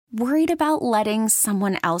Worried about letting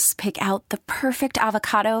someone else pick out the perfect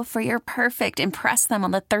avocado for your perfect impress them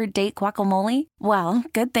on the third date guacamole? Well,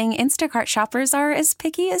 good thing Instacart shoppers are as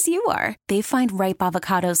picky as you are. They find ripe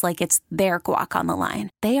avocados like it's their guac on the line.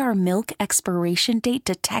 They are milk expiration date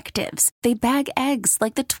detectives. They bag eggs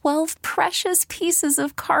like the 12 precious pieces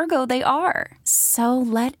of cargo they are. So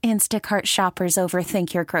let Instacart shoppers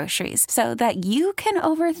overthink your groceries so that you can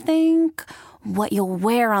overthink what you'll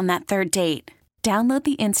wear on that third date. Download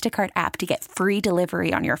the Instacart app to get free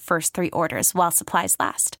delivery on your first 3 orders while supplies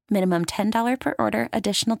last. Minimum $10 per order.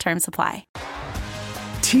 Additional terms apply.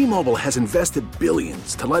 T-Mobile has invested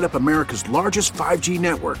billions to light up America's largest 5G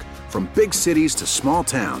network, from big cities to small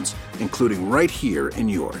towns, including right here in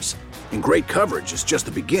yours. And great coverage is just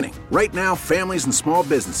the beginning. Right now, families and small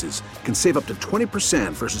businesses can save up to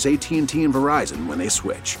 20% versus AT&T and Verizon when they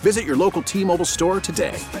switch. Visit your local T-Mobile store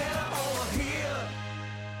today.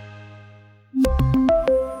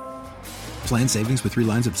 Plan savings with 3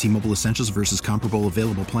 lines of T-Mobile Essentials versus comparable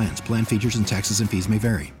available plans. Plan features and taxes and fees may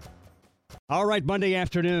vary. All right, Monday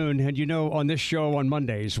afternoon, and you know, on this show on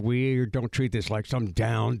Mondays, we don't treat this like some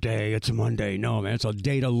down day. It's a Monday. No, man, it's a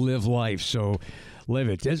day to live life, so live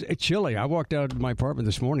it. It's chilly. I walked out of my apartment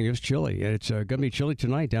this morning. It was chilly. It's going to be chilly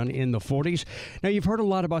tonight, down in the 40s. Now, you've heard a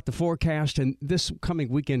lot about the forecast, and this coming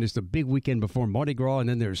weekend is the big weekend before Mardi Gras, and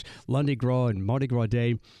then there's Lundi Gras and Mardi Gras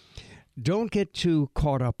Day. Don't get too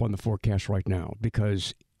caught up on the forecast right now,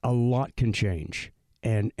 because a lot can change.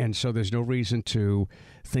 And so there's no reason to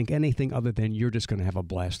think anything other than you're just going to have a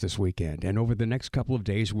blast this weekend. And over the next couple of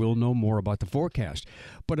days, we'll know more about the forecast.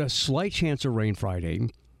 But a slight chance of rain Friday,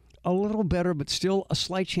 a little better, but still a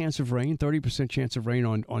slight chance of rain, 30% chance of rain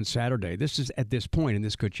on Saturday. This is at this point, and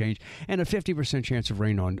this could change, and a 50% chance of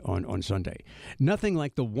rain on Sunday. Nothing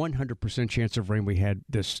like the 100% chance of rain we had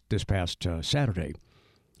this past Saturday.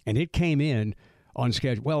 And it came in on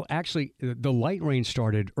schedule. Well, actually, the light rain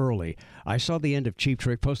started early. I saw the end of Cheap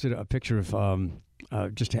Trick, posted a picture of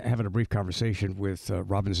just having a brief conversation with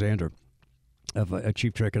Robin Zander of a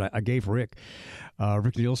Cheap Trick, and I gave Rick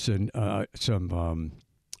Nielsen some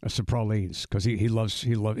pralines, because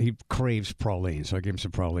he craves pralines. So I gave him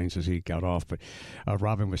some pralines as he got off. But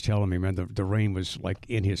Robin was telling me, man, the rain was like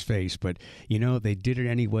in his face. But, you know, they did it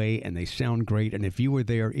anyway, and they sound great. And if you were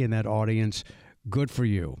there in that audience, good for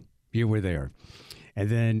you. You were there. And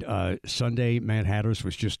then Sunday, Mad Hatters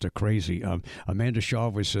was just crazy. Amanda Shaw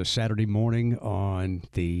was Saturday morning on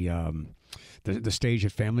the stage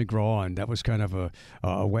at Family Gras, and that was kind of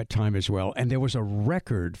a wet time as well. And there was a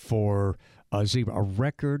record for Zebra, a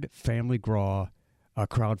record Family Gras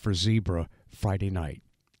crowd for Zebra Friday night.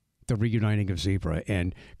 The reuniting of Zebra.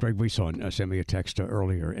 And Greg Wieson sent me a text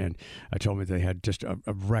earlier and told me they had just a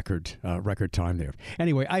record time there.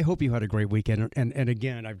 Anyway, I hope you had a great weekend. And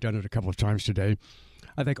again, I've done it a couple of times today.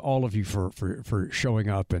 I thank all of you for showing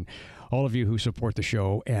up, and all of you who support the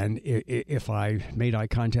show. And if I made eye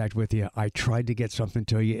contact with you, I tried to get something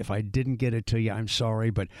to you. If I didn't get it to you, I'm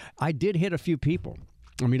sorry. But I did hit a few people.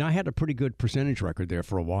 I mean, I had a pretty good percentage record there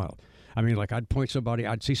for a while. I mean, like, I'd point somebody,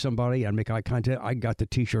 I'd see somebody, I'd make eye contact, I got the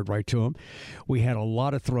T-shirt right to them. We had a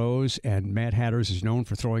lot of throws, and Mad Hatters is known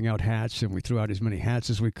for throwing out hats, and we threw out as many hats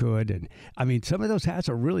as we could. And, I mean, some of those hats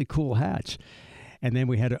are really cool hats. And then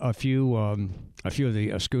we had a few of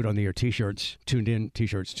the Scoot on the Air T-shirts, tuned in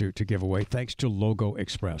T-shirts to give away, thanks to Logo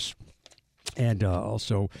Express. And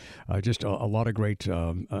also just a lot of great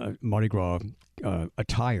Mardi Gras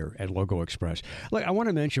attire at Logo Express. Look, I want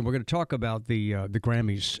to mention, we're going to talk about the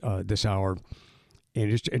Grammys this hour in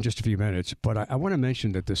just a few minutes, but I want to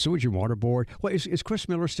mention that the Sewage and Water Board, well, is Chris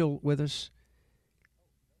Miller still with us?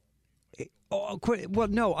 Oh, well,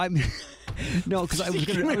 no, no, because I was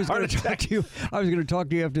going to talk to you. I was going to talk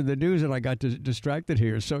to you after the news, and I got distracted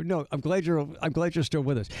here. So no, I'm glad you're still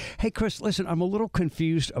with us. Hey, Chris, listen, I'm a little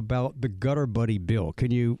confused about the Gutter Buddy bill.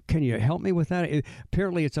 Can you help me with that?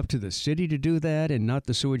 Apparently, it's up to the city to do that, and not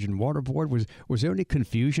the Sewage and Water Board. Was there any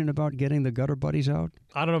confusion about getting the Gutter Buddies out?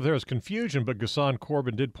 I don't know if there was confusion, but Ghassan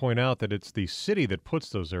Corbin did point out that it's the city that puts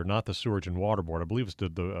those there, not the Sewage and Water Board. I believe it's the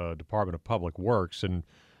Department of Public Works. And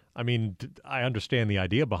I mean, I understand the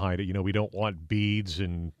idea behind it. You know, we don't want beads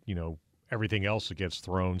and, you know, everything else that gets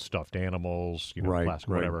thrown, stuffed animals, you know, plastic,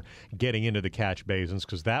 whatever, getting into the catch basins,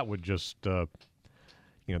 because that would just, that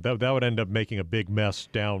would end up making a big mess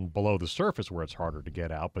down below the surface where it's harder to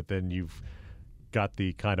get out. But then you've got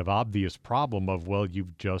the kind of obvious problem of, well,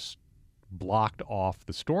 you've just blocked off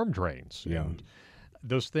the storm drains. Yeah. And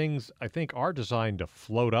those things, I think, are designed to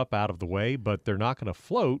float up out of the way, but they're not going to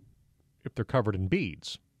float if they're covered in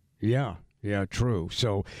beads. Yeah. Yeah, true.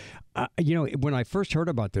 So, when I first heard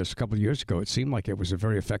about this a couple of years ago, it seemed like it was a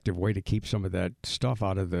very effective way to keep some of that stuff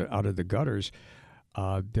out of the gutters.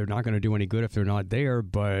 They're not going to do any good if they're not there,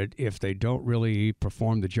 but if they don't really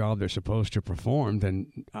perform the job they're supposed to perform,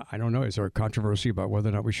 then I don't know. Is there a controversy about whether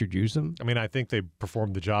or not we should use them? I mean, I think they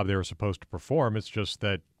performed the job they were supposed to perform. It's just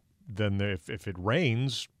that then if it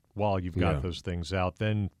rains while you've got those things out,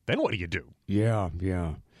 then what do you do? Yeah.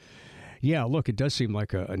 Look, it does seem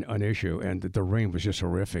like an issue, and the rain was just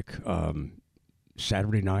horrific.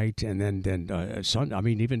 Saturday night, and then Sunday. I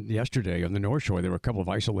mean, even yesterday on the North Shore, there were a couple of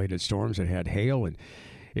isolated storms that had hail, and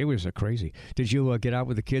it was crazy. Did you get out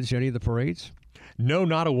with the kids to any of the parades? No,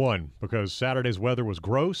 not a one, because Saturday's weather was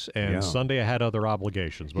gross, and Sunday I had other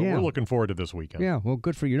obligations. But we're looking forward to this weekend. Yeah, well,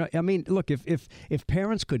 good for you. I mean, look, if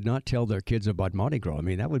parents could not tell their kids about Mardi Gras, I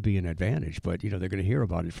mean, that would be an advantage. But they're going to hear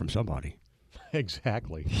about it from somebody.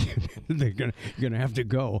 Exactly. They're gonna have to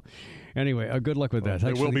go. Anyway, good luck with that.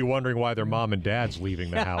 They will be wondering why their mom and dad's leaving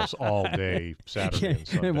the house all day Saturday and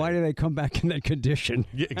Sunday. And why do they come back in that condition?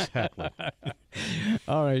 Yeah, exactly.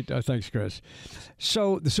 All right. Thanks, Chris.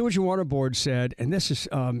 So the Sewage and Water Board said, and this is,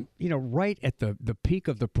 right at the peak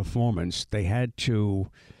of the performance, they had to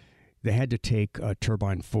take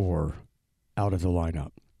Turbine 4 out of the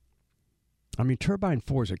lineup. I mean, Turbine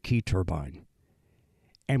 4 is a key turbine.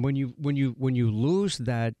 And when you lose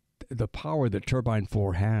the power that Turbine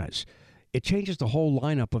 4 has, it changes the whole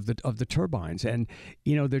lineup of the turbines, and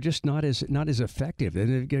they're just not as effective.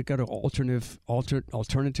 And they've got alternative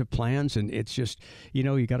plans, and it's just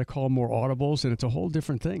you got to call more audibles, and it's a whole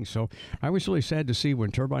different thing. So I was really sad to see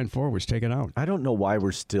when Turbine 4 was taken out. I don't know why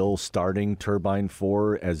we're still starting Turbine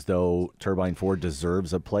 4 as though Turbine 4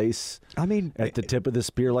 deserves a place. I mean, at the tip of the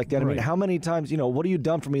spear like that. Right. I mean, how many times? What have you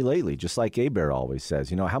done for me lately? Just like Abear always says.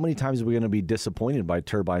 How many times are we going to be disappointed by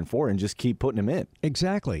Turbine 4 and just keep putting him in?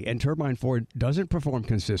 Exactly, and Turbine 4 doesn't perform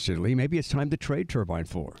consistently. Maybe it's time to trade Turbine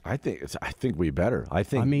 4. I think we better. I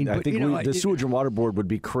think the Sewage and Water Board would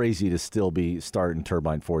be crazy to still be starting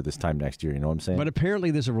Turbine 4 this time next year. You know what I'm saying? But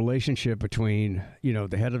apparently there's a relationship between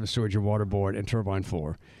the head of the Sewage and Water Board and Turbine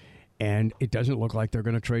 4, and it doesn't look like they're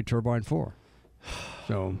going to trade Turbine 4.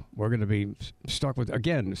 So we're going to be stuck with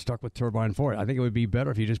Turbine 4. I think it would be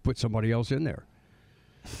better if you just put somebody else in there.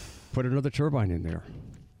 Put another turbine in there.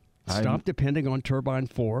 Stop depending on Turbine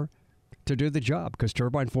 4 to do the job, because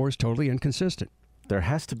Turbine 4 is totally inconsistent. There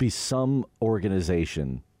has to be some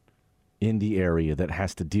organization in the area that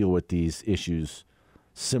has to deal with these issues,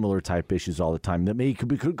 similar type issues all the time, that maybe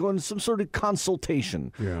could go into some sort of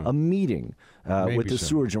consultation, a meeting with the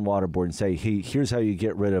Sewage and Water Board and say, hey, here's how you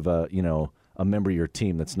get rid of a member of your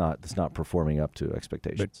team that's not performing up to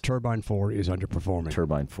expectations. But Turbine 4 is underperforming.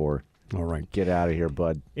 Turbine 4. All right. Get out of here,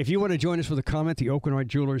 bud. If you want to join us with a comment, the Oakland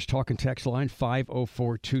Jewelers talk and text line,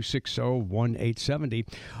 504-260-1870.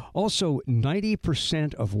 Also,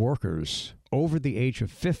 90% of workers over the age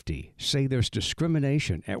of 50 say there's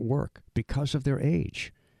discrimination at work because of their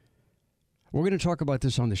age. We're going to talk about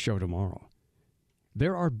this on the show tomorrow.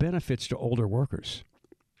 There are benefits to older workers.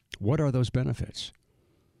 What are those benefits?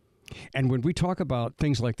 And when we talk about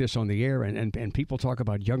things like this on the air, and people talk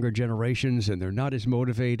about younger generations, and they're not as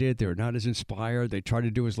motivated, they're not as inspired, they try to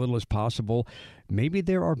do as little as possible, maybe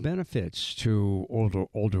there are benefits to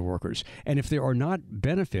older workers. And if there are not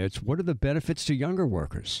benefits, what are the benefits to younger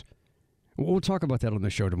workers? We'll talk about that on the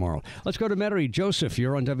show tomorrow. Let's go to Metairie. Joseph,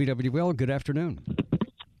 you're on WWL. Good afternoon.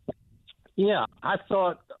 Yeah, I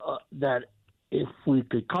thought that if we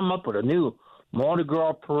could come up with a new Mardi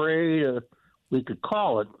Gras parade, we could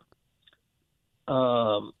call it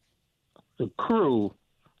the crew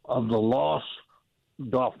of the Lost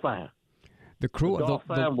Dauphin. The crew of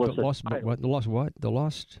the Lost what? The Lost what? The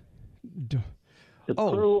Lost. The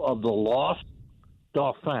crew of the Lost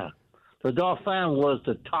Dauphin. The Dauphin was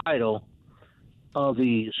the title of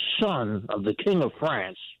the son of the King of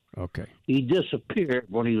France. Okay. He disappeared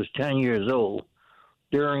when he was 10 years old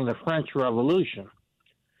during the French Revolution.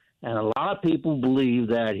 And a lot of people believe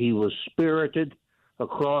that he was spirited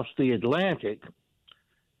across the Atlantic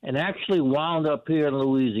and actually wound up here in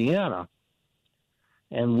Louisiana.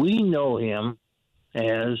 And we know him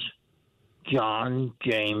as John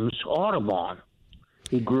James Audubon.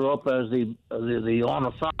 He grew up as the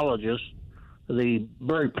ornithologist, the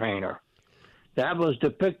bird painter. That was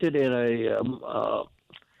depicted in a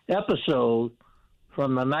episode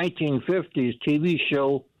from the 1950s TV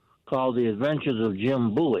show called The Adventures of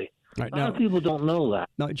Jim Bowie. Right, a lot of people don't know that.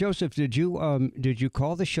 Now, Joseph, did you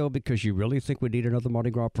call the show because you really think we need another Mardi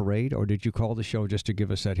Gras parade, or did you call the show just to give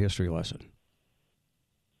us that history lesson?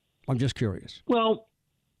 I'm just curious. Well,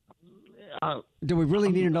 do we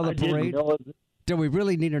really need another parade? Do we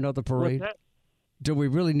really need another parade? Do we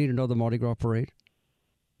really need another Mardi Gras parade?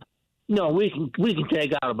 No, we can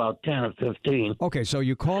take out about 10 or 15. Okay, so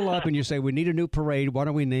you call up and you say, we need a new parade. Why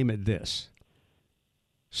don't we name it this?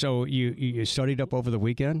 So you studied up over the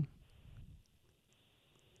weekend?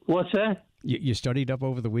 What's that? You studied up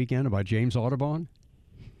over the weekend about James Audubon?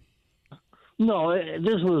 No,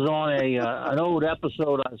 this was on an old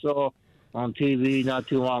episode I saw on TV not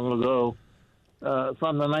too long ago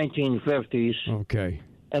from the 1950s. Okay.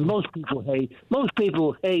 And most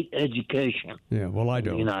people hate education. Yeah, well, I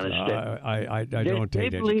don't. In the United States. I don't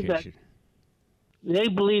hate education. They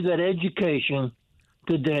believe that education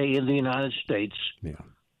today in the United States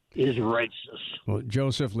is racist. Well,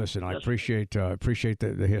 Joseph, listen, I appreciate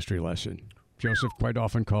the history lesson. Joseph quite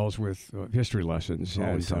often calls with history lessons.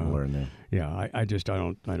 Always something to learn there. Yeah, I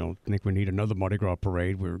don't think we need another Mardi Gras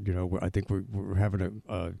parade. I think we're having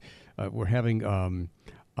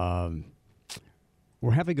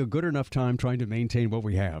we're having a good enough time trying to maintain what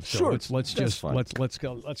we have. So sure, let's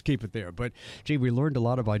keep it there. But gee, we learned a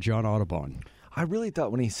lot about John Audubon. I really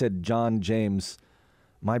thought when he said John James,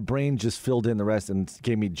 my brain just filled in the rest and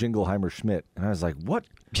gave me Jingleheimer Schmidt, and I was like, "What?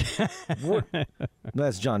 What? No,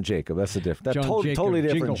 that's John Jacob. That's a different. That's totally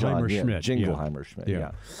different. Jingleheimer Schmidt. Jingleheimer Schmidt.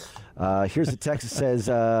 Yeah. Here's a text that says,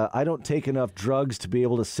 I don't take enough drugs to be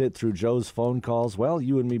able to sit through Joe's phone calls. Well,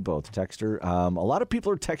 you and me both, texter. A lot of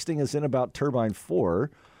people are texting us in about Turbine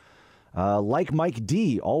 4. Like Mike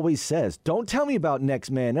D always says, don't tell me about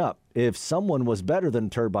Next Man Up. If someone was better than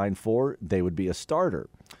Turbine 4, they would be a starter.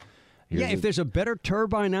 If there's a better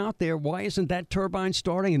turbine out there, why isn't that turbine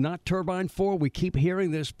starting and not Turbine 4? We keep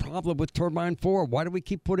hearing this problem with Turbine 4. Why do we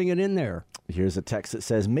keep putting it in there? Here's a text that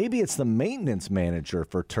says, maybe it's the maintenance manager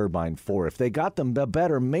for Turbine 4. If they got them a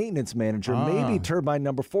better maintenance manager, maybe Turbine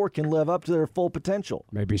number 4 can live up to their full potential.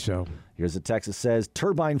 Maybe so. Here's a text that says,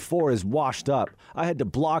 Turbine 4 is washed up. I had to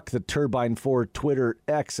block the Turbine 4 Twitter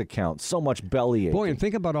X account. So much bellyaching. Boy, and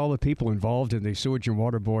think about all the people involved in the Sewage and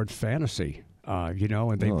Water Board fantasy. And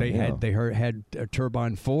they had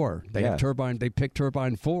Turbine 4. They picked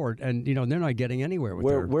Turbine 4, and they're not getting anywhere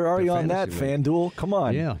with where are you on that, league. FanDuel? Come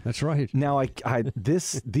on. Yeah, that's right. Now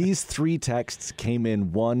these three texts came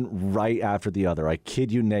in one right after the other. I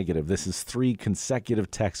kid you negative. This is 3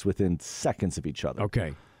 consecutive texts within seconds of each other.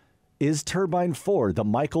 Okay. Is Turbine 4 the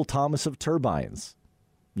Michael Thomas of turbines?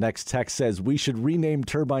 Next text says we should rename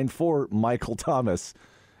Turbine 4 Michael Thomas.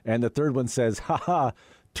 And the third one says, haha,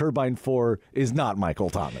 Turbine 4 is not Michael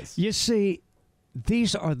Thomas. You see,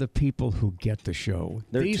 these are the people who get the show.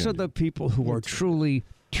 These are the people who are truly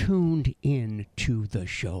tuned in to the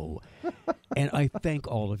show. And I thank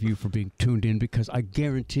all of you for being tuned in, because I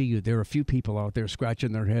guarantee you there are a few people out there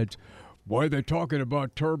scratching their heads. Why are they talking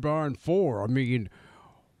about Turbine 4? I mean,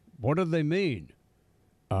 what do they mean?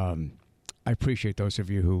 I appreciate those of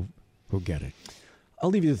you who get it. I'll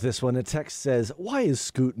leave you with this one. A text says, why is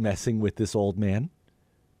Scoot messing with this old man?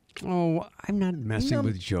 Oh, I'm not messing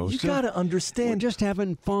with Joseph. You got to understand. We're just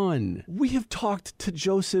having fun. We have talked to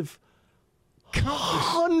Joseph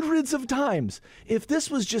hundreds of times. If this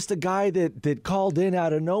was just a guy that called in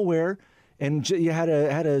out of nowhere and you had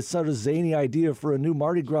a sort of zany idea for a new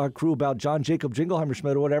Mardi Gras crew about John Jacob Jingleheimer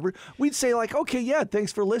Schmidt or whatever, we'd say like, okay, yeah,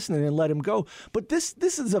 thanks for listening and let him go. But this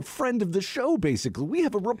is a friend of the show, basically. We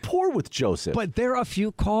have a rapport with Joseph. But there are a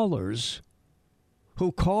few callers who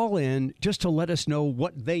call in just to let us know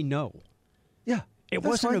what they know. Yeah. It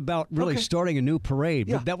wasn't about really starting a new parade,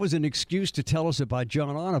 but that was an excuse to tell us about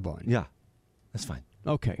John Audubon. Yeah. That's fine.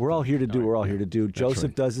 Okay. We're all here to do. We're all here to do.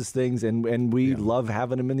 Joseph does his things, and we love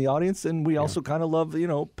having him in the audience, and we also kind of love,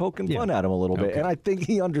 poking fun at him a little bit. And I think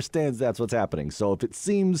he understands that's what's happening. So if it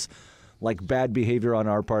seems like bad behavior on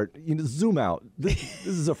our part, zoom out. This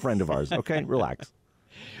is a friend of ours, okay? Relax.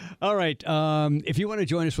 All right. If you want to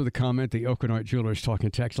join us with a comment, the Oakland Jewelers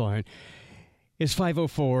Talking Text line is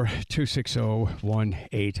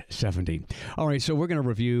 504-260-1870. All right, so we're going to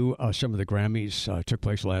review some of the Grammys took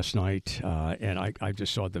place last night, and I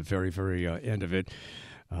just saw the very, very end of it.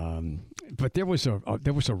 But there was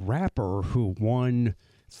a rapper who won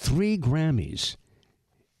 3 Grammys,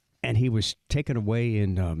 and he was taken away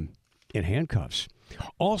in handcuffs.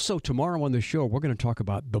 Also, tomorrow on the show, we're going to talk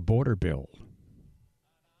about the border bill.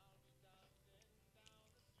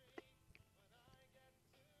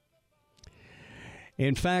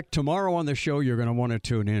 In fact, tomorrow on the show, you're going to want to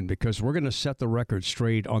tune in, because we're going to set the record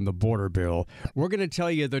straight on the border bill. We're going to tell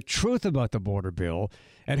you the truth about the border bill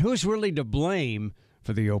and who's really to blame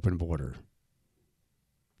for the open border.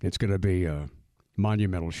 It's going to be a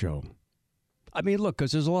monumental show. I mean, look,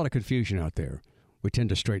 because there's a lot of confusion out there. We tend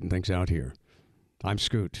to straighten things out here. I'm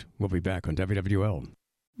Scoot. We'll be back on WWL.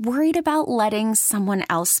 Worried about letting someone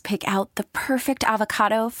else pick out the perfect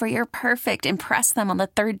avocado for your perfect impress them on the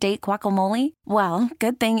third date guacamole? Well,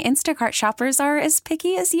 good thing Instacart shoppers are as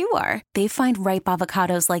picky as you are. They find ripe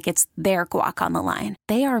avocados like it's their guac on the line.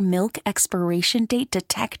 They are milk expiration date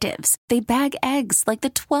detectives. They bag eggs like the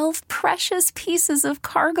 12 precious pieces of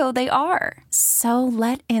cargo they are. So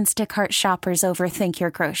let Instacart shoppers overthink your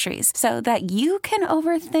groceries so that you can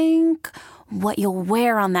overthink what you'll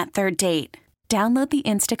wear on that third date. Download the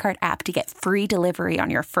Instacart app to get free delivery on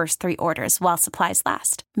your first 3 orders while supplies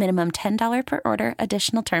last. Minimum $10 per order.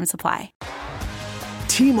 Additional terms apply.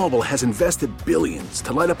 T-Mobile has invested billions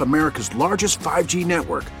to light up America's largest 5G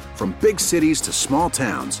network, from big cities to small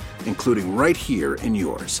towns, including right here in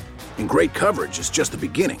yours. And great coverage is just the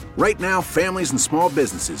beginning. Right now, families and small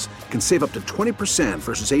businesses can save up to 20%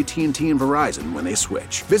 versus AT&T and Verizon when they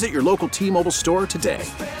switch. Visit your local T-Mobile store today.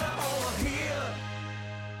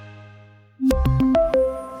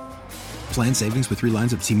 Plan savings with 3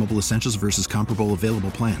 lines of T-Mobile Essentials versus comparable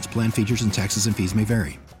available plans. Plan features and taxes and fees may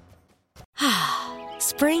vary.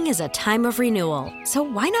 Spring is a time of renewal, so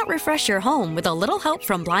why not refresh your home with a little help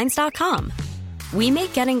from Blinds.com? We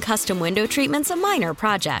make getting custom window treatments a minor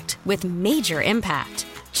project with major impact.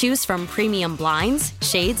 Choose from premium blinds,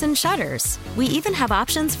 shades, and shutters. We even have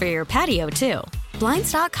options for your patio, too.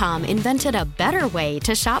 Blinds.com invented a better way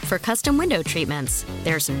to shop for custom window treatments.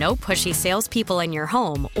 There's no pushy salespeople in your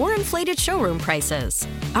home or inflated showroom prices.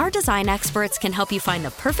 Our design experts can help you find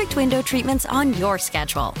the perfect window treatments on your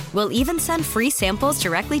schedule. We'll even send free samples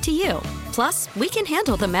directly to you. Plus, we can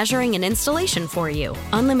handle the measuring and installation for you.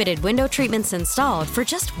 Unlimited window treatments installed for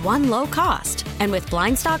just one low cost. And with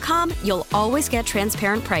Blinds.com, you'll always get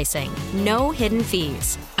transparent pricing. No hidden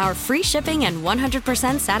fees. Our free shipping and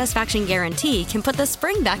 100% satisfaction guarantee can put the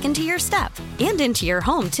spring back into your step and into your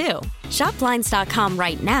home, too. Shop Blinds.com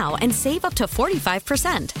right now and save up to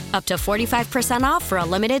 45%. Up to 45% off for a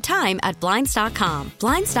limited time at Blinds.com.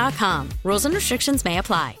 Blinds.com. Rules and restrictions may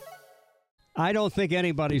apply. I don't think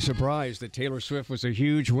anybody's surprised that Taylor Swift was a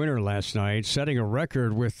huge winner last night, setting a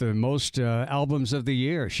record with the most albums of the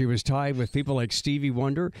year. She was tied with people like Stevie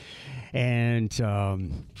Wonder and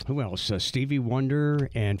who else? Stevie Wonder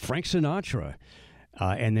and Frank Sinatra.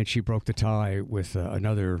 And then she broke the tie with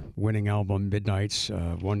another winning album, Midnight's,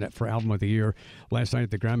 won that for Album of the Year last night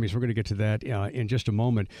at the Grammys. We're going to get to that in just a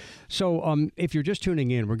moment. So if you're just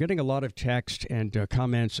tuning in, we're getting a lot of text and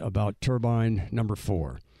comments about Turbine number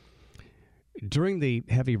 4. During the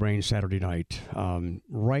heavy rain Saturday night,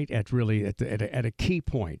 right at really at a key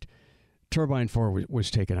point, Turbine 4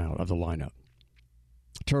 was taken out of the lineup.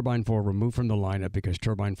 Turbine 4 removed from the lineup because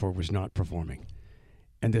Turbine 4 was not performing.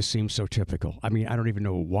 And this seems so typical. I mean, I don't even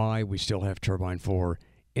know why we still have Turbine 4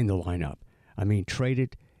 in the lineup. I mean, trade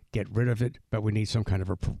it, get rid of it, but we need some kind of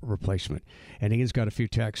a replacement. And Ian's got a few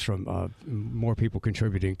texts from more people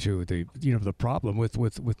contributing to the problem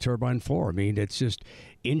with Turbine 4. I mean, it's just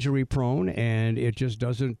injury prone, and it just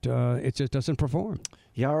doesn't perform.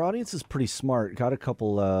 Yeah, our audience is pretty smart. Got a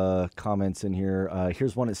couple comments in here.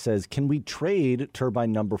 Here's one that says, "Can we trade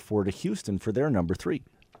Turbine number 4 to Houston for their number 3?"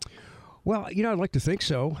 Well, I'd like to think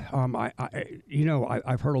so.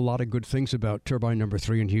 I've heard a lot of good things about Turbine number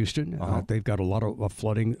 3 in Houston. They've got a lot of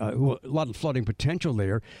flooding, potential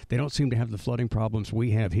there. They don't seem to have the flooding problems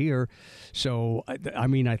we have here. So, I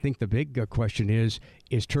think the big question is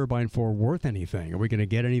Turbine 4 worth anything? Are we going to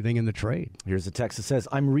get anything in the trade? Here's a text that says,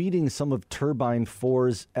 "I'm reading some of Turbine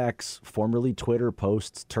 4's ex, formerly Twitter,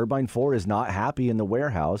 posts. Turbine 4 is not happy in the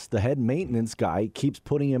warehouse. The head maintenance guy keeps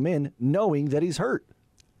putting him in, knowing that he's hurt."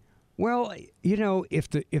 Well, if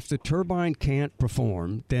the turbine can't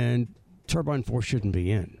perform, then Turbine 4 shouldn't be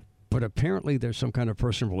in. But apparently there's some kind of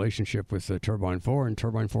personal relationship with Turbine 4, and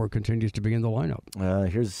Turbine 4 continues to be in the lineup.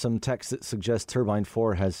 Here's some text that suggests Turbine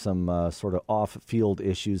 4 has some sort of off-field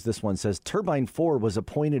issues. This one says, "Turbine 4 was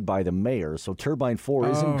appointed by the mayor, so Turbine 4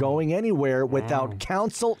 isn't going anywhere without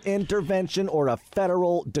council intervention or a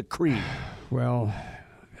federal decree." Well,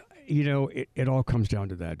 it all comes down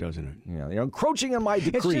to that, doesn't it? Yeah, they're encroaching on my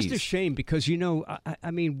decrees. It's just a shame because,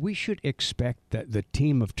 we should expect that the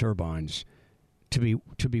team of turbines to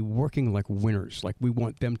be working like winners. Like we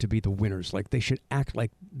want them to be the winners. Like they should act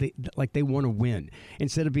like they want to win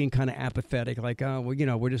instead of being kind of apathetic. Like,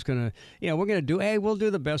 we're just gonna, we're gonna do. Hey, we'll do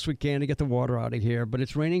the best we can to get the water out of here. But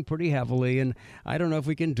it's raining pretty heavily, and I don't know if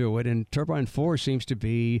we can do it. And Turbine 4 seems to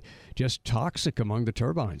be just toxic among the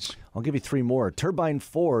turbines. I'll give you 3 more. Turbine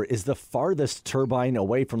 4 is the farthest turbine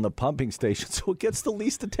away from the pumping station, so it gets the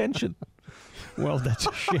least attention. Well, that's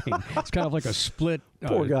a shame. It's kind of like a split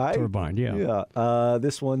Poor guy. turbine. Yeah.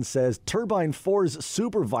 This one says, Turbine 4's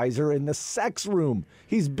supervisor in the sex room.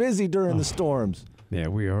 He's busy during the storms. Yeah,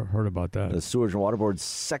 we heard about that. The Sewage and Water Board's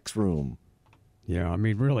sex room. Yeah, I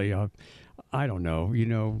mean, really, I don't know.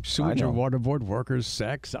 Sewage and water board workers,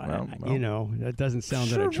 sex. That doesn't sound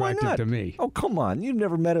that attractive to me. Oh, come on! You've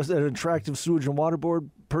never met an attractive sewage and water board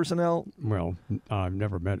personnel? Well, I've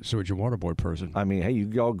never met a sewage and water board person. I mean, hey,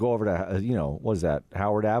 you all go over to what is that,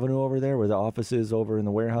 Howard Avenue over there, where the office is over in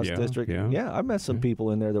the warehouse district? Yeah, I met some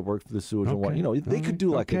people in there that work for the sewage and water. They could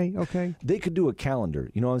do they could do a calendar.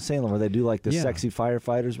 You know what I'm saying? Where they do like the sexy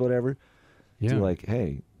firefighters, whatever. Yeah. Do like,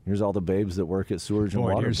 hey. Here's all the babes that work at Sewage and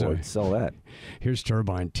Water Board. Sell that. Here's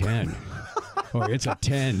Turbine 10. Oh, it's a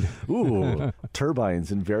 10. Ooh,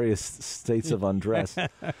 turbines in various states of undress.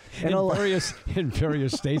 In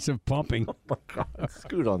various states of pumping. Oh, my God.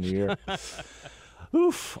 Scoot on the air.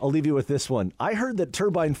 Oof. I'll leave you with this one. I heard that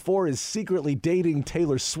Turbine 4 is secretly dating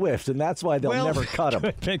Taylor Swift, and that's why they'll never cut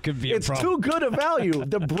him. That could be a problem. It's too good a value.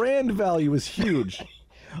 The brand value is huge.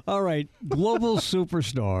 All right, global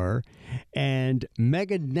superstar and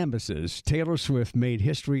mega nemesis Taylor Swift made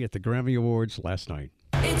history at the Grammy Awards last night.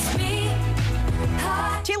 It's me.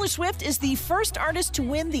 Taylor Swift is the first artist to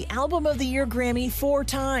win the Album of the Year Grammy 4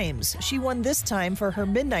 times. She won this time for her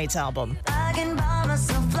Midnights album. I can buy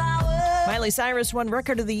myself flowers. Miley Cyrus won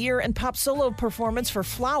Record of the Year and Pop Solo Performance for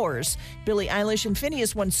Flowers. Billie Eilish and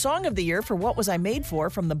Phineas won Song of the Year for What Was I Made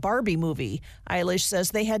For from the Barbie movie. Eilish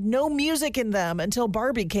says they had no music in them until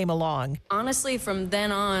Barbie came along. Honestly, from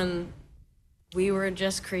then on, we were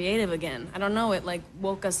just creative again. I don't know, it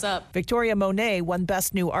woke us up. Victoria Monet won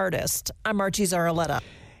Best New Artist. I'm Archie Zaraletta.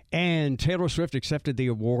 And Taylor Swift accepted the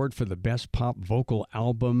award for the Best Pop Vocal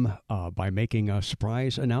Album by making a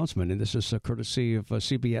surprise announcement. And this is courtesy of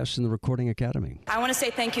CBS and the Recording Academy. I want to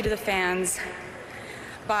say thank you to the fans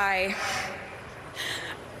by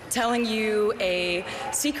telling you a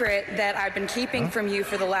secret that I've been keeping from you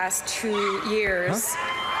for the last 2 years.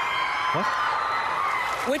 What?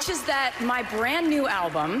 Which is that my brand new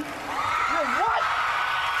album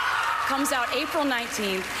comes out April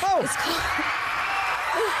 19th. Oh.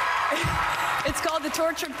 It's called The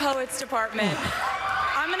Tortured Poets Department.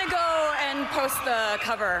 I'm going to go and post the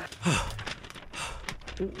cover.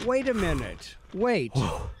 Wait a minute. Wait.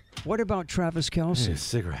 What about Travis Kelce? Hey, a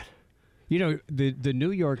cigarette. The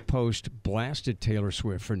New York Post blasted Taylor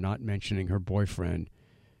Swift for not mentioning her boyfriend,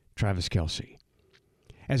 Travis Kelce.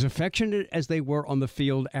 As affectionate as they were on the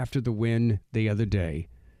field after the win the other day,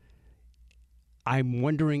 I'm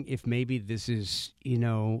wondering if maybe this is,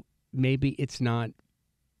 maybe it's not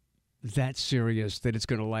that serious that it's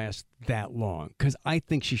going to last that long. Because I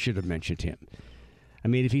think she should have mentioned him. I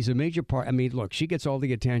mean, if he's a major part, look, she gets all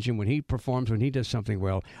the attention when he performs, when he does something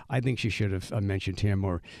well. I think she should have mentioned him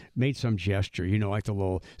or made some gesture, like the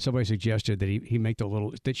little, somebody suggested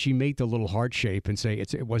that she make the little heart shape and say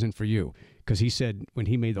it wasn't for you. Because he said when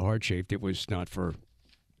he made the heart shape, it was not for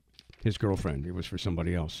his girlfriend. It was for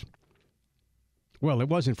somebody else. Well, it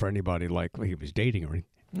wasn't for anybody like he was dating or anything.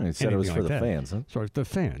 He said it was for the fans, huh? So the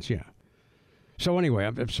fans, yeah. So anyway,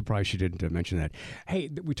 I'm surprised she didn't mention that. Hey,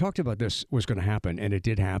 we talked about this was going to happen, and it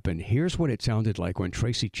did happen. Here's what it sounded like when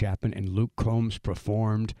Tracy Chapman and Luke Combs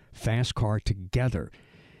performed Fast Car together.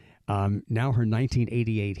 Now her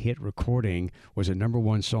 1988 hit Recording was a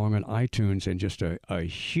 #1 song on iTunes and just a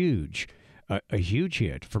huge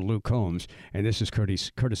hit for Luke Combs. And this is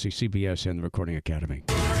courtesy CBS and the Recording Academy.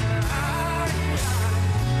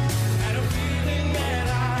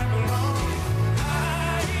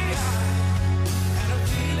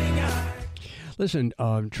 Listen,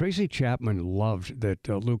 Tracy Chapman loved that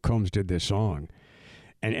Luke Combs did this song.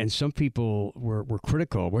 And some people were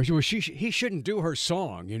critical. Well, he shouldn't do her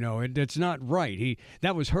song, it's not right.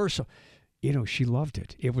 That was her song. She loved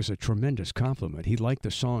it. It was a tremendous compliment. He liked the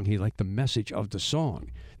song. He liked the message of the song.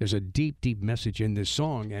 There's a deep, deep message in this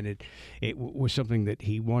song, and it was something that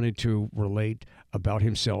he wanted to relate about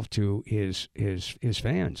himself to his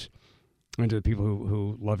fans and to the people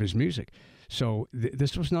who love his music. So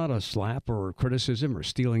this was not a slap or criticism or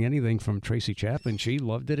stealing anything from Tracy Chapman. She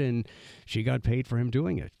loved it, and she got paid for him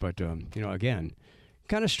doing it. But, again,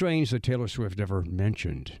 kind of strange that Taylor Swift never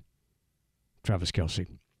mentioned Travis Kelce.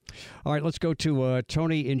 All right, let's go to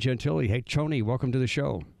Tony in Gentilly. Hey, Tony, welcome to the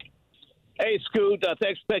show. Hey, Scoot.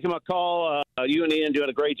 Thanks for taking my call. You and Ian doing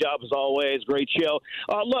a great job as always. Great show.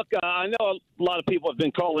 Look, I know a lot of people have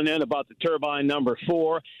been calling in about the Turbine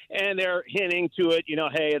 #4, and they're hinting to it,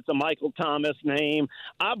 hey, it's a Michael Thomas name.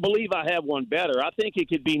 I believe I have one better. I think it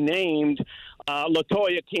could be named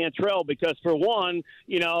LaToya Cantrell because, for one,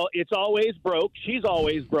 it's always broke. She's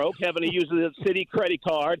always broke, having to use the city credit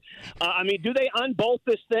card. Do they unbolt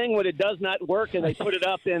this thing when it does not work and they put it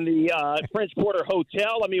up in the French Quarter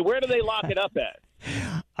Hotel? Where do they lock it up at?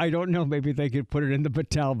 I don't know. Maybe they could put it in the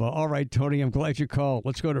Batalba. All right, Tony, I'm glad you called.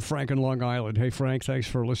 Let's go to Frank in Long Island. Hey, Frank, thanks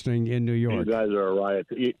for listening in New York. You guys are a riot.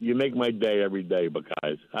 You make my day every day, but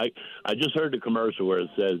guys, I just heard the commercial where it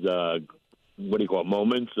says, what do you call it,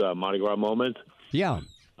 moments, Mardi Gras moments? Yeah.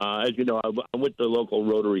 As you know, I'm with the local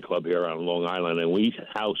Rotary Club here on Long Island, and we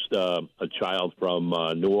housed a child from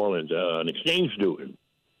New Orleans, an exchange student,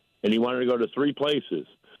 and he wanted to go to 3 places.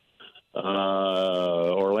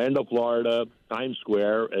 Orlando, Florida, Times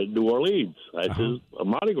Square, and New Orleans. I said,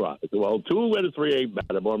 Mardi Gras. I said, well, 2 out of 3 ain't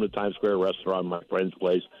bad. I brought him to Times Square restaurant, my friend's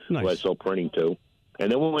place, who I sold printing to.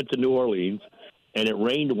 And then we went to New Orleans, and it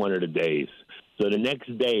rained one of the days. So the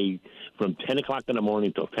next day, from 10 o'clock in the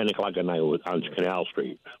morning till 10 o'clock at night, was on Canal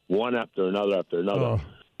Street, one after another after another. Oh.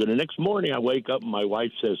 So the next morning, I wake up, and my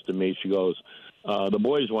wife says to me, she goes, the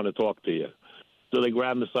boys want to talk to you. So they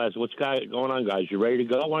grab me aside. What's going on, guys? You ready to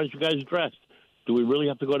go? Why aren't you guys dressed? Do we really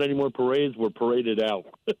have to go to any more parades? We're paraded out.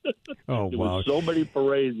 Oh, there wow. was so many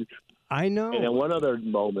parades. I know. And then one other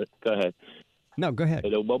moment. Go ahead. No, go ahead.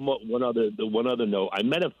 And then one other note. I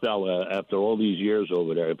met a fella after all these years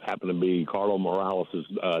over there. It happened to be Carlo Morales'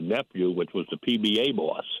 nephew, which was the PBA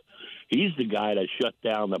boss. He's the guy that shut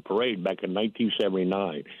down the parade back in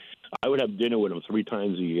 1979. I would have dinner with him 3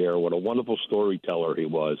 times a year. What a wonderful storyteller he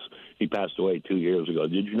was. He passed away 2 years ago.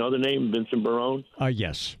 Did you know the name, Vincent Barone?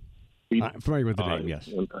 Yes. I'm familiar with the name, yes.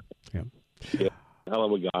 Yeah. Hell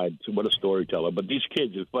of a guy. What a storyteller. But these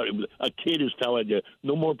kids, it's funny. A kid is telling you,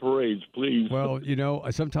 no more parades, please. Well, you know,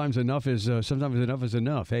 sometimes enough is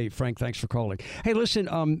enough. Hey, Frank, thanks for calling. Hey, listen,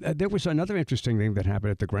 there was another interesting thing that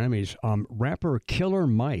happened at the Grammys. Rapper Killer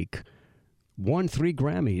Mike won 3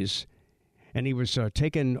 Grammys, and he was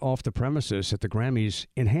taken off the premises at the Grammys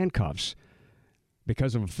in handcuffs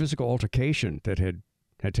because of a physical altercation that had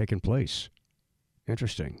taken place.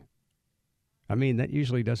 Interesting. I mean, that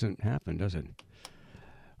usually doesn't happen, does it?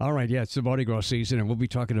 All right, yeah, it's the Mardi Gras season, and we'll be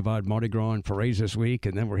talking about Mardi Gras and parades this week,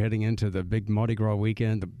 and then we're heading into the big Mardi Gras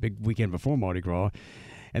weekend, the big weekend before Mardi Gras,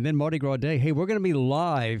 and then Mardi Gras Day. Hey, we're going to be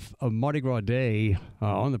live on Mardi Gras Day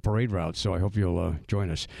on the parade route, so I hope you'll join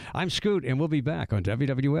us. I'm Scoot, and we'll be back on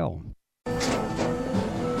WWL.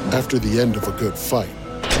 After the end of a good fight,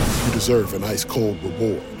 you deserve an ice-cold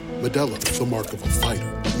reward. Modelo, the mark of a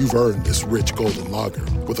fighter. You've earned this rich golden lager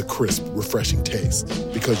with a crisp, refreshing taste.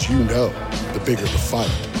 Because you know, the bigger the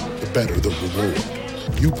fight, the better the reward.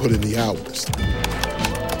 You put in the hours,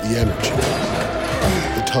 the energy,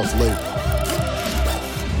 the tough labor.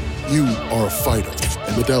 You are a fighter,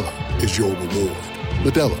 and Modelo is your reward.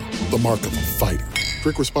 Modelo, the mark of a fighter.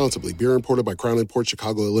 Drink responsibly. Beer imported by Crown Imports,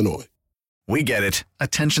 Chicago, Illinois. We get it.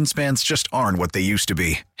 Attention spans just aren't what they used to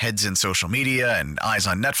be. Heads in social media and eyes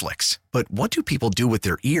on Netflix. But what do people do with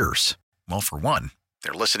their ears? Well, for one,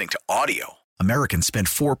 they're listening to audio. Americans spend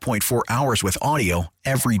 4.4 hours with audio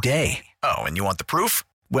every day. Oh, and you want the proof?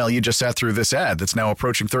 Well, you just sat through this ad that's now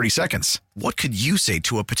approaching 30 seconds. What could you say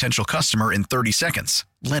to a potential customer in 30 seconds?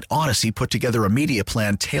 Let Odyssey put together a media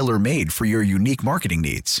plan tailor-made for your unique marketing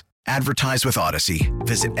needs. Advertise with Odyssey.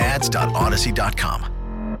 Visit ads.odyssey.com.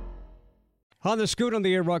 On the Scoot on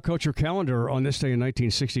the Air Rock Culture calendar on this day in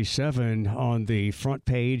 1967, on the front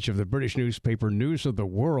page of the British newspaper News of the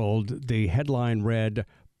World, the headline read,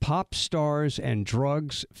 "Pop Stars and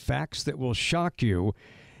Drugs, Facts That Will Shock You."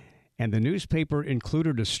 And the newspaper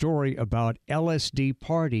included a story about LSD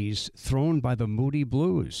parties thrown by the Moody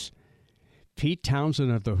Blues. Pete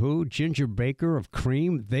Townsend of The Who, Ginger Baker of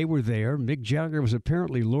Cream, they were there. Mick Jagger was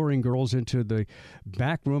apparently luring girls into the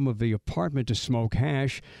back room of the apartment to smoke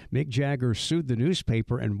hash. Mick Jagger sued the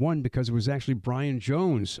newspaper and won because it was actually Brian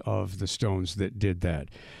Jones of the Stones that did that.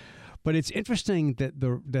 But it's interesting that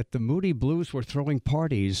the Moody Blues were throwing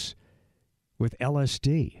parties with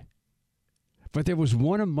LSD. But there was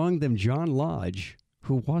one among them, John Lodge,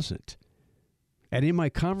 who wasn't. And in my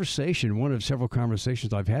conversation, one of several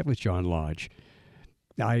conversations I've had with John Lodge,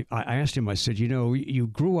 I asked him, I said, you know, you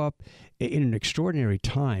grew up in an extraordinary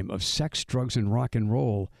time of sex, drugs, and rock and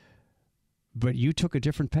roll, but you took a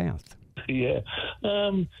different path. Yeah.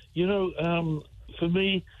 For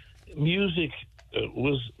me, music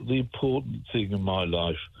was the important thing in my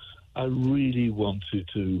life. I really wanted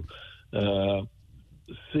to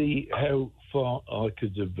see how far I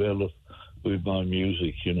could develop with my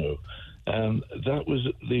music, you know. And that was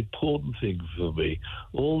the important thing for me.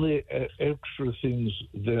 All the extra things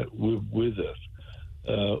that were with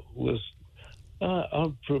it was,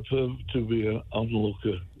 I'd prefer to be an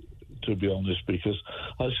onlooker, to be honest, because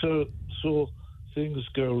I saw things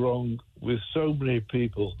go wrong with so many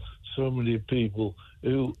people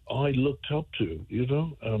who I looked up to, you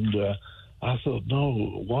know, and I thought,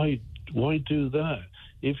 no, why do that?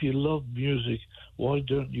 if you love music, why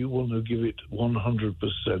don't you want to give it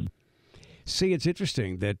 100%? See, it's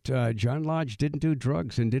interesting that John Lodge didn't do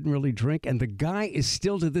drugs and didn't really drink, and the guy is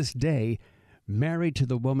still to this day married to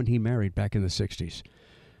the woman he married back in the 60s.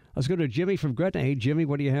 Let's go to Jimmy from Gretna. Hey, Jimmy,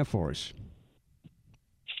 what do you have for us?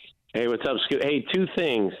 Hey, what's up, Scoot? Hey, two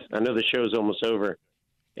things. I know the show's almost over.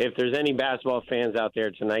 If there's any basketball fans out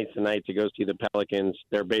there, tonight's the night to go see the Pelicans.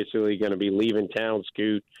 They're basically going to be leaving town,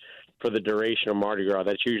 Scoot, for the duration of Mardi Gras.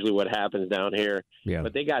 That's usually what happens down here. Yeah.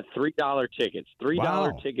 But they got $3 tickets.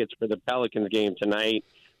 $3 tickets for the Pelicans game tonight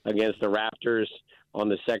against the Raptors on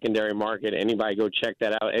the secondary market. Anybody go check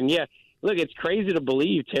that out. And, yeah, look, it's crazy to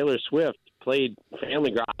believe Taylor Swift played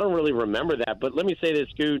Family Gras. I don't really remember that. But let me say this,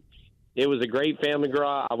 Scoot. It was a great Family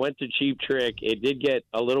Gras. I went to Cheap Trick. It did get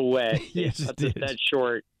a little wet. Yes, it did. That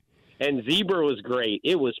short. And Zebra was great.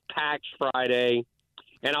 It was packed Friday.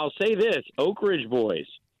 And I'll say this, the Oak Ridge Boys,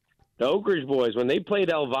 when they played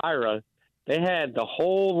Elvira, they had the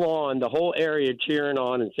whole lawn, the whole area cheering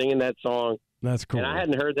on and singing that song. That's cool. And I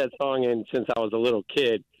hadn't heard that song since I was a little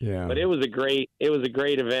kid. Yeah. But it was a great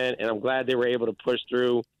event, and I'm glad they were able to push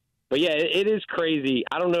through. But, yeah, it is crazy.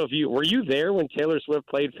 I don't know if were you there when Taylor Swift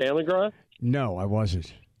played Family Gras? No, I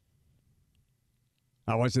wasn't.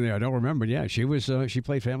 I wasn't there. I don't remember. Yeah, she was. She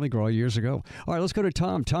played Family Gras years ago. All right, let's go to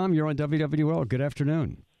Tom. Tom, you're on WWL. Good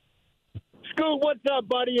afternoon. Scoot, what's up,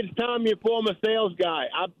 buddy? It's Tom, your former sales guy.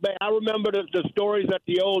 I remember the stories at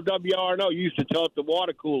the old WRNO. You used to tell at the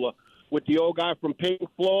water cooler with the old guy from Pink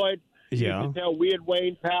Floyd. Yeah. You used to tell Weird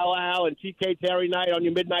Wayne, Pal Al, and TK Terry Knight on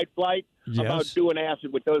your midnight flight about Yes. doing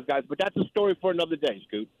acid with those guys. But that's a story for another day,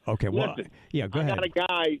 Scoot. Okay, well, Listen, yeah, go ahead. I got a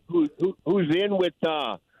guy who's in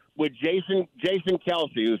with Jason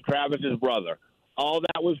Kelsey, who's Travis's brother. All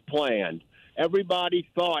that was planned. Everybody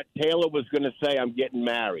thought Taylor was going to say, "I'm getting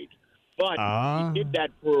married." But he did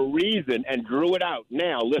that for a reason and drew it out.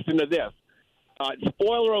 Now, listen to this.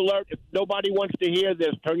 Spoiler alert, if nobody wants to hear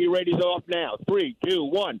this, turn your radios off now. 3, 2,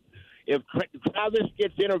 1. If Travis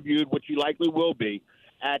gets interviewed, which he likely will be,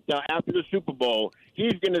 after the Super Bowl,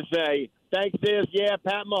 he's going to say, thanks, sis, yeah,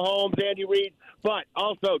 Pat Mahomes, Andy Reid. But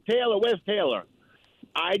also, Taylor, where's Taylor?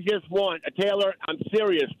 I just want, Taylor, I'm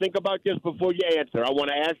serious. Think about this before you answer. I want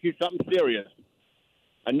to ask you something serious.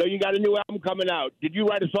 I know you got a new album coming out. Did you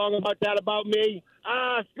write a song about that about me?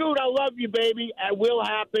 Scoot, I love you, baby. It will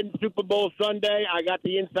happen Super Bowl Sunday. I got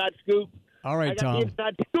the inside scoop. All right, Tom. I got the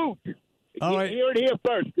inside scoop. All right. Hear it here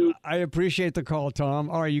first, Scoot. I appreciate the call, Tom.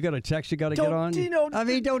 All right, you got a text you got to get on? I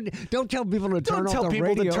mean, don't tell people to turn off the radio. Don't tell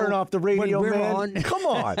people to turn off the radio, when we're man. on. Come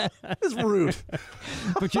on. That's rude.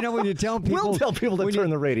 But you know, when you tell people... We'll tell people to turn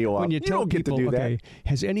the radio off. When you don't get people, to do okay, that.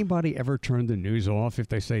 has anybody ever turned the news off if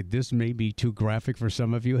they say this may be too graphic for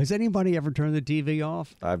some of you? Has anybody ever turned the TV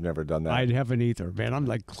off? I've never done that. I haven't either, man.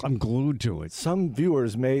 I'm glued to it. Some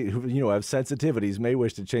viewers may, who have sensitivities, may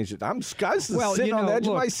wish to change it. I'm sitting on the edge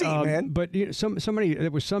of my seat, man. But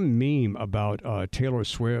there was some meme about Taylor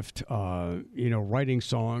Swift, writing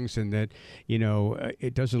songs, and that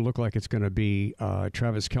it doesn't look like it's going to be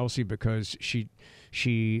Travis Kelce because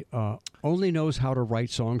she only knows how to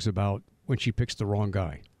write songs about when she picks the wrong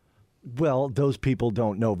guy. Well, those people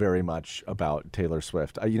don't know very much about Taylor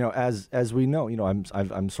Swift. As we know,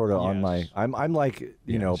 I'm sort of on my I'm like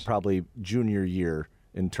probably junior year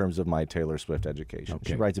in terms of my Taylor Swift education.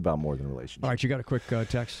 Okay. She writes about more than relationships. All right, you got a quick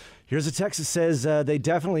text? Here's a text that says they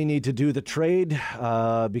definitely need to do the trade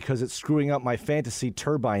because it's screwing up my fantasy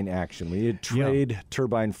Turbine action. We need to trade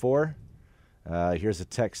Turbine 4. Here's a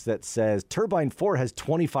text that says Turbine 4 has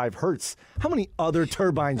 25 hertz. How many other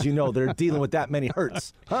turbines that are dealing with that many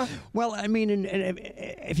hertz? Huh? Well, I mean, and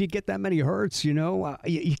if you get that many hertz,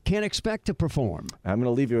 you can't expect to perform. I'm going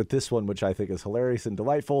to leave you with this one, which I think is hilarious and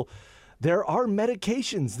delightful. There are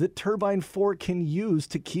medications that Turbine 4 can use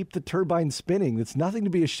to keep the turbine spinning. It's nothing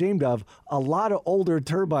to be ashamed of. A lot of older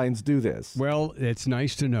turbines do this. Well, it's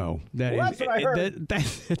nice to know. That's what I heard.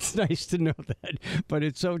 It's nice to know that, but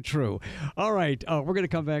it's so true. All right, we're going to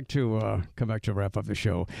come back to wrap up the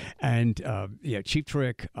show. And Cheap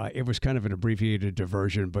Trick, it was kind of an abbreviated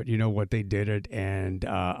version, but you know what, they did it. And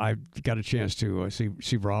I got a chance to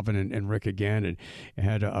see Robin and Rick again, and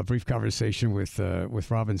had a brief conversation with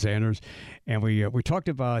Robin Zanders. And we talked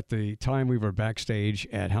about the time we were backstage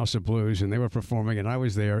at House of Blues, and they were performing, and I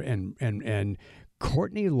was there, and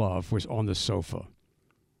Courtney Love was on the sofa.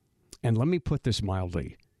 And let me put this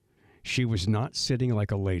mildly. She was not sitting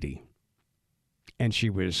like a lady, and she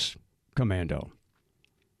was commando.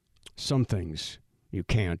 Some things you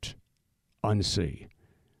can't unsee.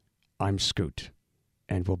 I'm Scoot,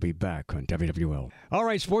 and we'll be back on WWL. All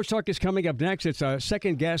right, Sports Talk is coming up next. It's a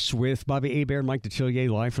second guest with Bobby Hebert, Mike Detillier,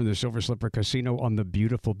 live from the Silver Slipper Casino on the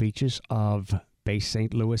beautiful beaches of Bay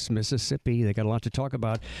St. Louis, Mississippi. They got a lot to talk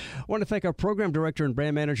about. I want to thank our program director and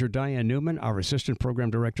brand manager, Diane Newman, our assistant program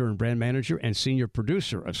director and brand manager and senior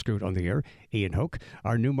producer of Scoot on the Air, Ian Hoke,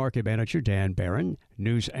 our new market manager, Dan Barron,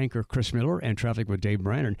 news anchor Chris Miller, and traffic with Dave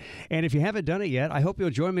Brannon. And if you haven't done it yet, I hope you'll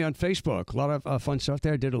join me on Facebook. A lot of fun stuff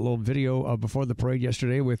there. I did a little video before the parade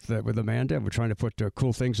yesterday with Amanda. We're trying to put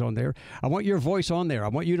cool things on there. I want your voice on there. I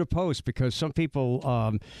want you to post because some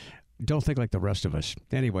people don't think like the rest of us.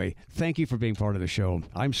 Anyway, thank you for being part of the show.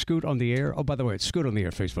 I'm Scoot on the Air. Oh, by the way, it's Scoot on the Air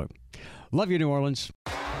Facebook. Love you, New Orleans.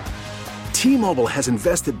 T-Mobile has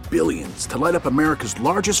invested billions to light up America's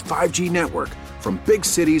largest 5G network, from big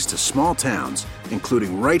cities to small towns,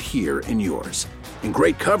 including right here in yours. And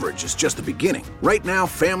great coverage is just the beginning. Right now,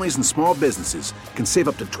 families and small businesses can save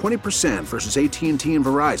up to 20% versus AT&T and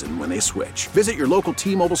Verizon when they switch. Visit your local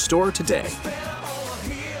T-Mobile store today.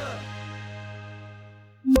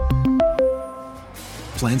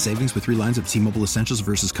 Plan savings with 3 lines of T-Mobile Essentials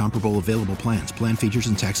versus comparable available plans. Plan features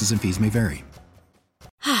and taxes and fees may vary.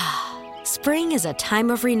 Spring is a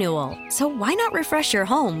time of renewal, so why not refresh your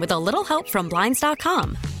home with a little help from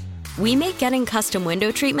Blinds.com? We make getting custom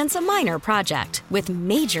window treatments a minor project with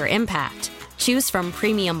major impact. Choose from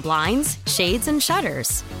premium blinds, shades, and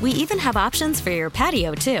shutters. We even have options for your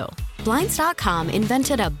patio, too. Blinds.com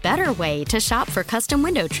invented a better way to shop for custom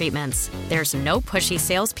window treatments. There's no pushy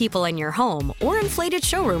salespeople in your home or inflated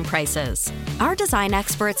showroom prices. Our design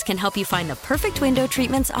experts can help you find the perfect window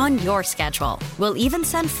treatments on your schedule. We'll even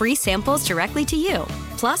send free samples directly to you.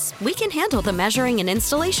 Plus, we can handle the measuring and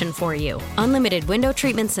installation for you. Unlimited window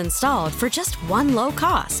treatments installed for just one low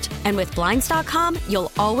cost. And with Blinds.com,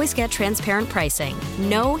 you'll always get transparent pricing.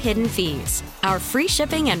 No hidden fees. Our free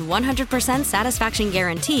shipping and 100% satisfaction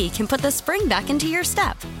guarantee can put the spring back into your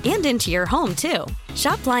step and into your home, too.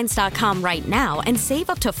 Shop Blinds.com right now and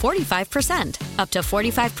save up to 45%. Up to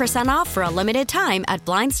 45% off for a limited time at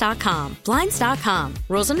Blinds.com. Blinds.com.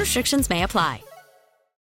 Rules and restrictions may apply.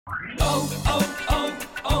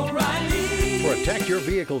 Protect your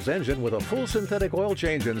vehicle's engine with a full synthetic oil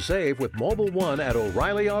change and save with Mobile One at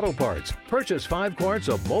O'Reilly Auto Parts. Purchase 5 quarts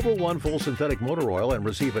of Mobile One full synthetic motor oil and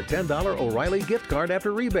receive a $10 O'Reilly gift card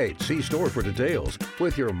after rebate. See store for details.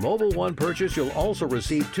 With your Mobile One purchase, you'll also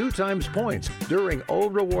receive 2 times points during O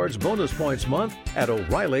Rewards Bonus Points Month at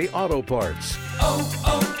O'Reilly Auto Parts.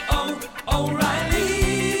 O'Reilly.